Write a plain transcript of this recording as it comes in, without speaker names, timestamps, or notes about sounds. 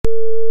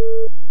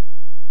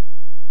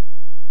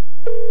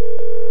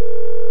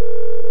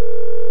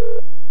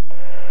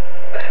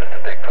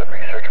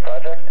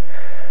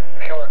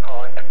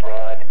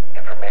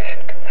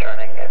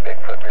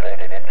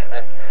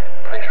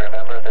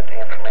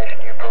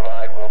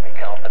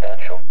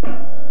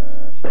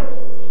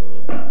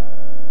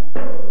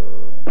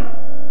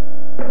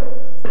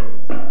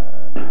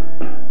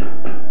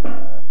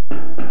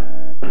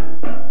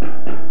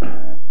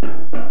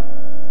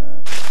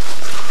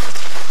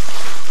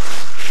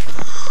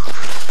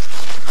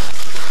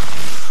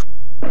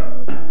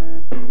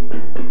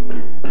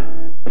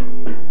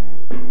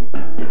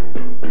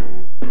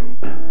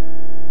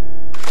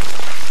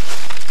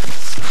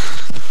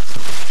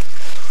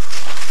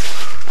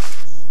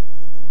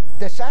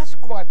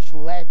Sasquatch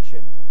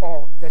legend,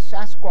 or the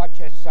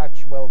Sasquatch as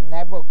such, will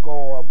never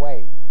go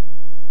away.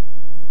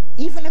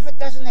 Even if it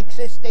doesn't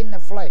exist in the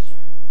flesh,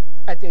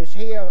 it is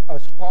here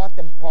as part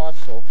and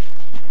parcel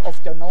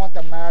of the North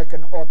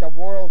American or the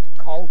world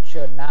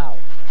culture now.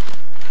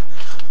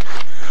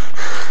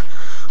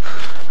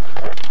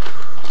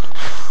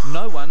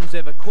 No one's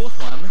ever caught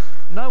one.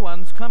 No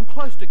one's come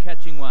close to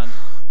catching one.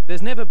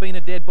 There's never been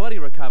a dead body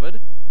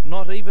recovered,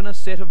 not even a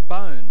set of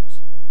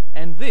bones.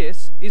 And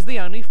this is the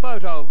only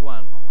photo of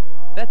one.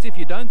 That's if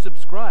you don't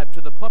subscribe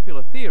to the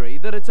popular theory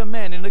that it's a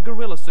man in a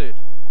gorilla suit.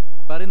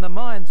 But in the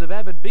minds of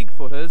avid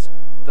Bigfooters,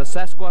 the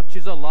Sasquatch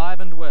is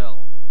alive and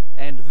well.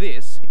 And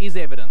this is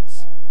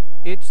evidence.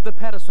 It's the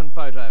Patterson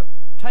photo,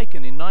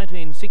 taken in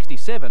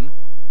 1967,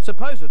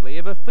 supposedly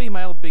of a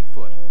female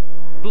Bigfoot.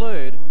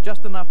 Blurred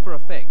just enough for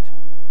effect.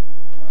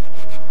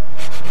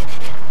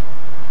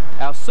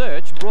 Our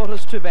search brought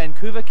us to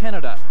Vancouver,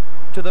 Canada,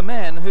 to the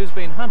man who's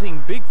been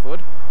hunting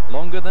Bigfoot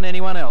longer than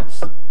anyone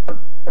else.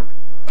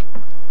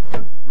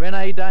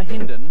 Rene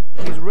Dahinden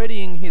is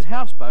readying his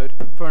houseboat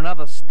for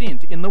another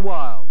stint in the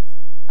wilds.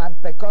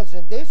 And because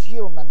it is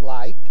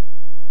human-like,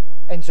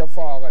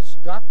 insofar as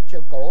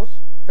structure goes,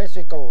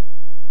 physical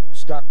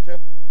structure,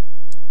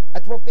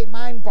 it would be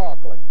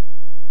mind-boggling.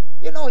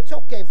 You know, it's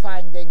okay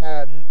finding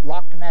a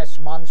Loch Ness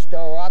monster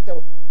or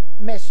other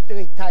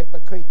mystery type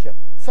of creature.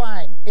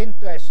 Fine,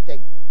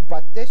 interesting.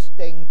 But this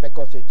thing,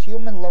 because it's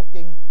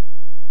human-looking,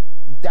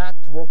 that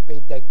would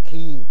be the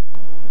key.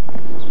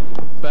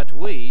 But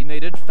we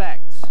needed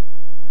facts.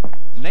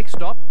 Next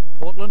stop,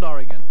 Portland,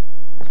 Oregon.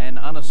 An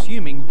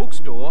unassuming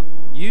bookstore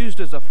used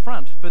as a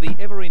front for the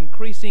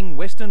ever-increasing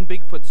Western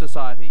Bigfoot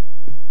Society.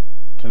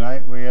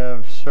 Tonight we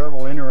have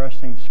several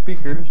interesting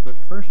speakers, but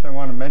first I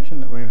want to mention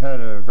that we've had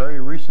a very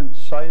recent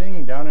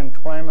sighting down in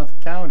Klamath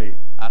County.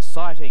 A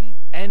sighting,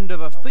 and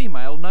of a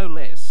female no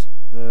less.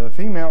 The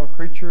female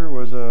creature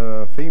was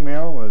a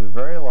female with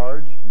very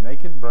large,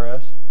 naked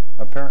breasts.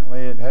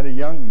 Apparently it had a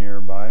young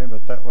nearby,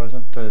 but that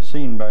wasn't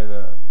seen by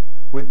the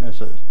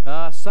witnesses.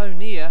 So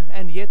near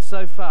and yet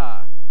so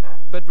far.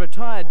 But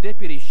retired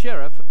Deputy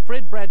Sheriff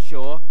Fred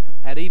Bradshaw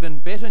had even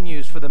better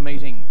news for the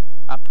meeting.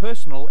 A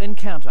personal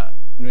encounter.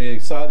 When we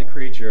saw the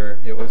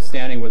creature, it was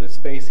standing with its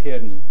face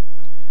hidden.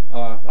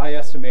 I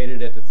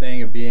estimated it the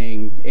thing of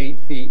being 8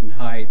 feet in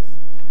height,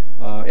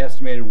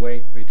 estimated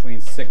weight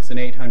between 600 and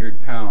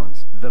 800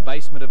 pounds. The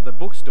basement of the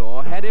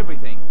bookstore had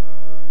everything.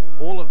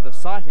 All of the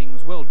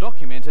sightings well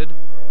documented,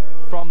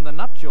 from the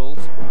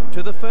nuptials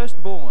to the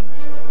firstborn.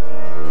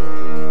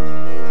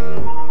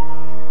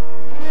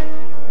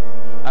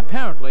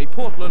 Apparently,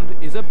 Portland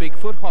is a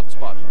Bigfoot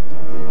hotspot.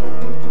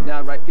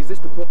 Now, right, is this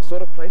the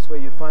sort of place where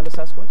you'd find a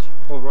Sasquatch?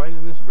 Well, right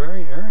in this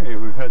very area,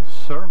 we've had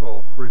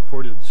several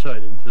reported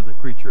sightings of the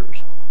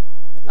creatures.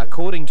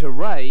 According to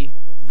Ray,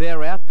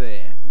 they're out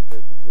there.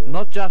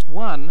 Not just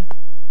one,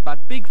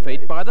 but big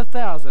feet by the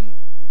thousand.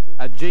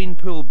 A gene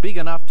pool big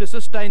enough to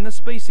sustain the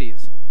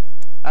species.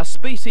 A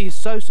species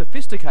so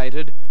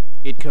sophisticated,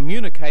 it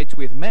communicates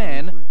with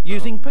man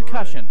using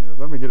percussion. Here,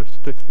 let me get a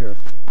stick here.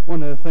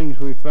 One of the things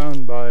we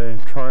found by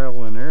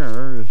trial and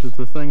error is that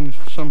the things,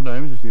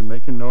 sometimes if you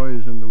make a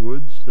noise in the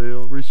woods,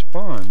 they'll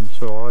respond.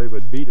 So I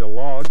would beat a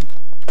log,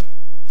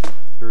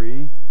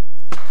 3,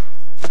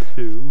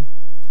 2,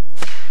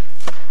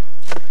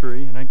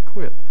 3, and I'd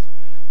quit.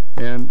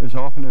 And as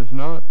often as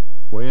not,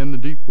 way in the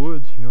deep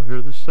woods, you'll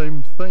hear the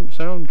same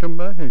sound come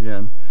back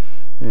again.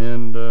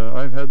 And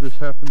I've had this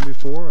happen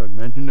before. I've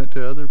mentioned it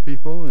to other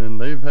people,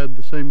 and they've had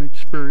the same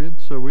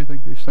experience, so we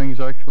think these things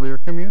actually are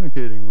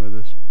communicating with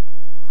us.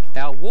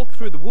 Our walk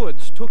through the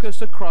woods took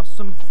us across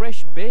some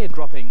fresh bear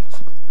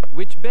droppings,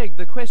 which begged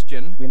the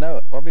question... We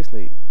know,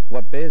 obviously,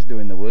 what bears do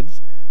in the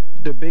woods.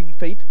 Do big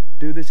feet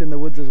do this in the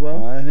woods as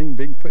well? I think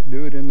Bigfoot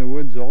do it in the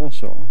woods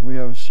also. We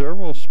have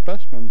several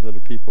specimens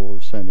that people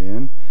have sent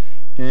in,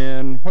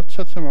 and what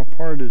sets them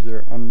apart is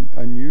their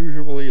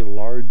unusually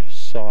large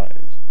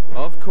size.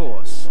 Of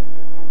course.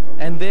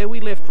 And there we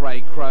left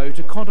Ray Crowe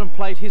to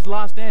contemplate his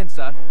last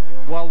answer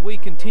while we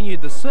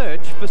continued the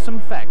search for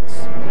some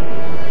facts.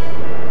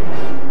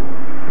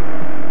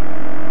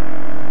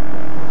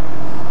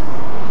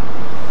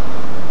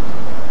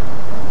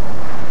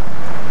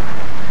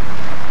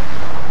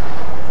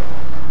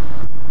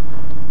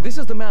 This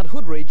is the Mount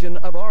Hood region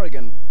of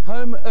Oregon,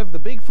 home of the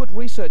Bigfoot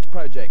Research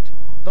Project.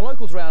 The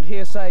locals around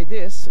here say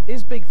this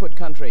is Bigfoot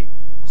country,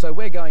 so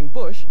we're going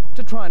bush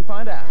to try and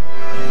find out.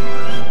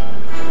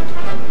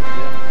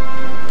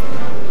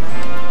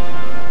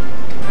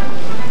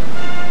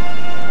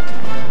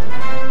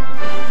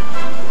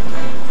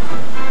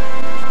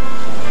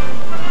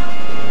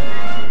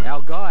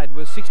 Our guide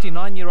was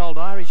 69-year-old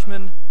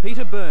Irishman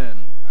Peter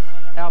Byrne.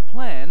 Our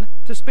plan,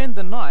 to spend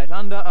the night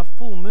under a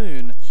full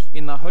moon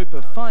in the hope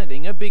of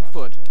finding a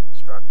Bigfoot.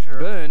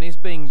 Byrne is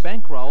being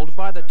bankrolled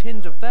by the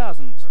tens of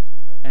thousands,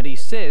 and he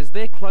says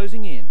they're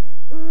closing in.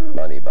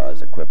 Money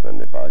buys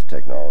equipment, it buys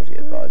technology,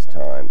 it buys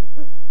time.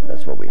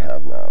 That's what we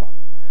have now.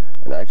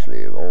 And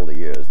actually, of all the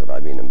years that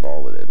I've been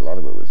involved with it, a lot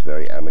of it was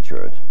very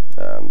amateur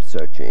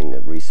searching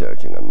and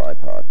researching on my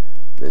part.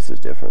 This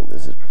is different.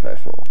 This is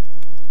professional.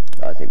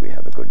 I think we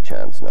have a good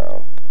chance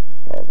now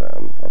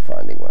of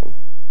finding one.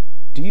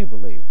 Do you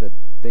believe that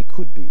there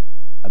could be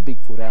a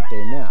Bigfoot out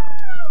there now,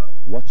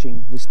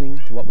 watching, listening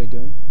to what we're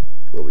doing?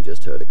 Well, we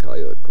just heard a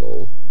coyote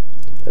call.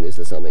 And is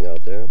there something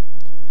out there?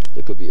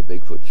 There could be a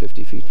Bigfoot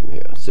 50 feet from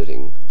here,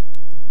 sitting,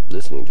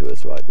 listening to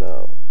us right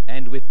now.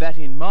 And with that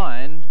in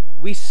mind,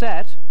 we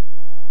sat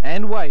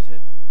and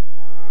waited.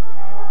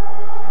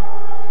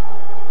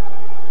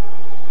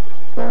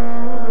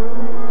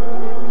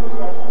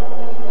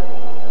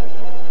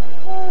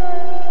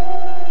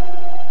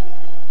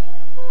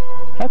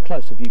 How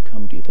close have you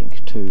come, do you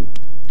think, to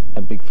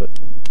a Bigfoot?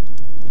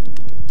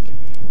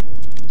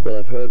 Well,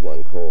 I've heard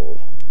one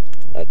call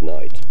at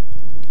night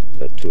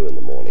at 2 in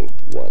the morning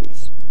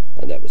once,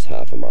 and that was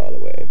half a mile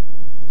away.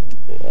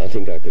 I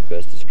think I could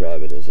best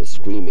describe it as a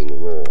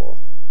screaming roar.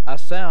 A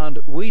sound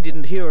we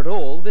didn't hear at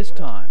all this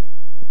time.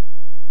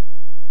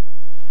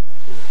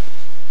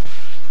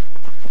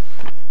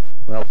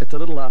 Well, it's a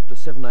little after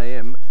 7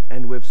 a.m.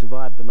 and we've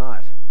survived the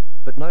night.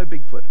 But no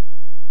Bigfoot.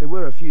 There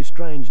were a few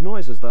strange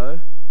noises, though.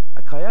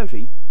 A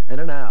coyote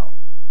and an owl.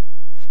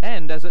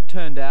 And as it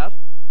turned out,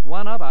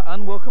 one other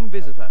unwelcome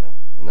visitor.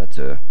 And that's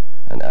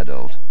an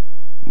adult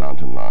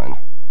mountain lion,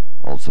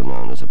 also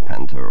known as a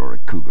panther or a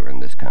cougar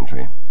in this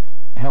country.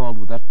 How old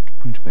would that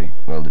print be?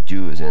 Well, the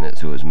dew is in it,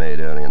 so it was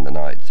made early in the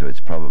night, so it's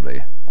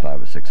probably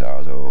 5 or 6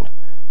 hours old,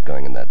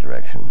 going in that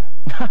direction.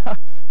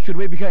 Should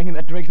we be going in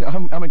that direction?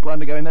 I'm inclined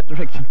to go in that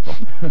direction.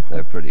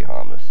 They're pretty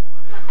harmless.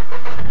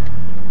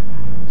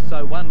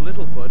 So one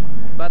Littlefoot,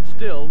 but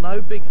still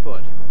no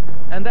Bigfoot.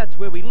 And that's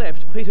where we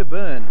left Peter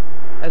Byrne,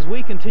 as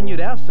we continued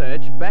our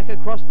search back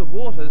across the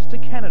waters to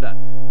Canada,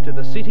 to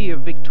the city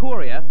of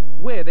Victoria,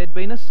 where there'd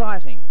been a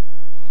sighting.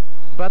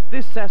 But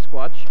this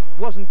Sasquatch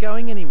wasn't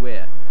going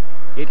anywhere.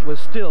 It was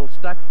still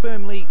stuck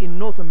firmly in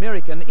North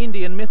American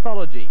Indian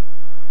mythology,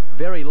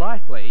 very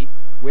likely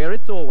where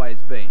it's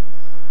always been.